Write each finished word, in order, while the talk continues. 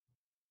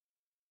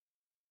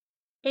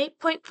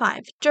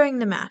8.5 During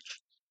the match.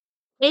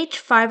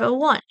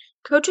 H501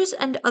 Coaches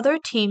and other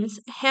teams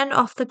hand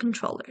off the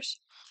controllers.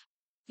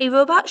 A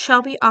robot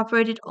shall be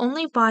operated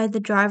only by the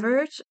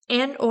drivers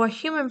and/or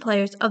human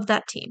players of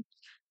that team.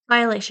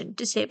 Violation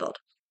disabled.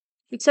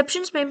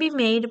 Exceptions may be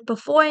made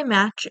before a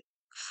match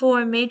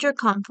for major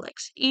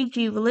conflicts,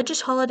 e.g.,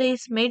 religious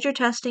holidays, major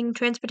testing,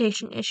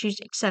 transportation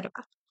issues, etc.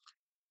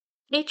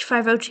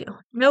 H502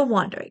 No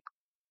wandering.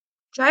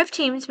 Drive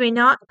teams may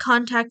not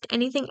contact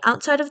anything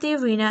outside of the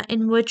arena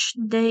in which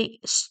they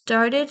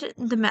started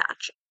the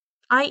match,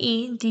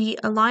 i.e., the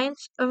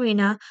Alliance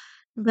Arena,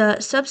 the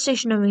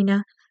Substation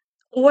Arena,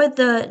 or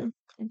the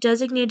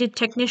designated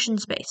technician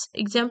space.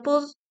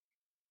 Examples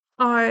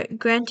are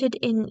granted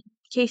in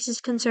cases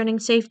concerning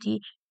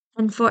safety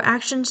and for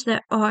actions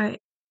that are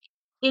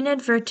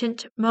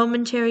inadvertent,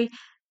 momentary,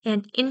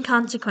 and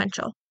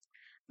inconsequential.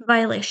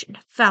 Violation.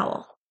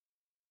 Foul.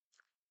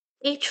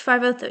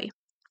 H503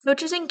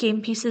 Coaches and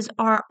game pieces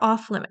are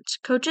off limits.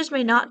 Coaches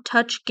may not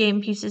touch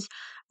game pieces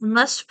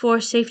unless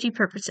for safety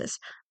purposes.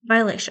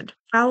 Violation.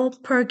 Foul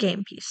per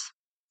game piece.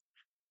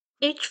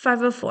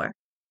 H504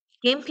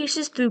 Game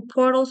pieces through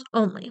portals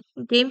only.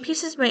 Game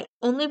pieces may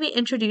only be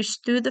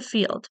introduced through the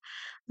field,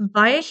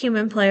 by a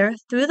human player,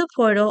 through the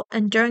portal,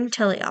 and during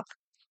teleop.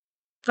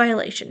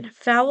 Violation.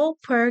 Foul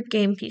per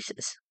game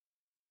pieces.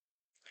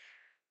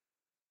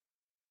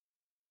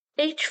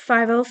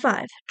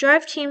 H505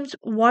 Drive teams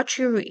watch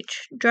your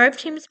reach. Drive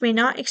teams may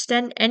not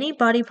extend any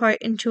body part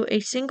into a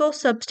single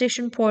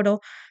substation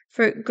portal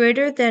for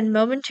greater than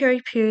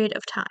momentary period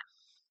of time.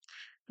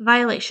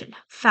 Violation.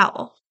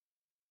 Foul.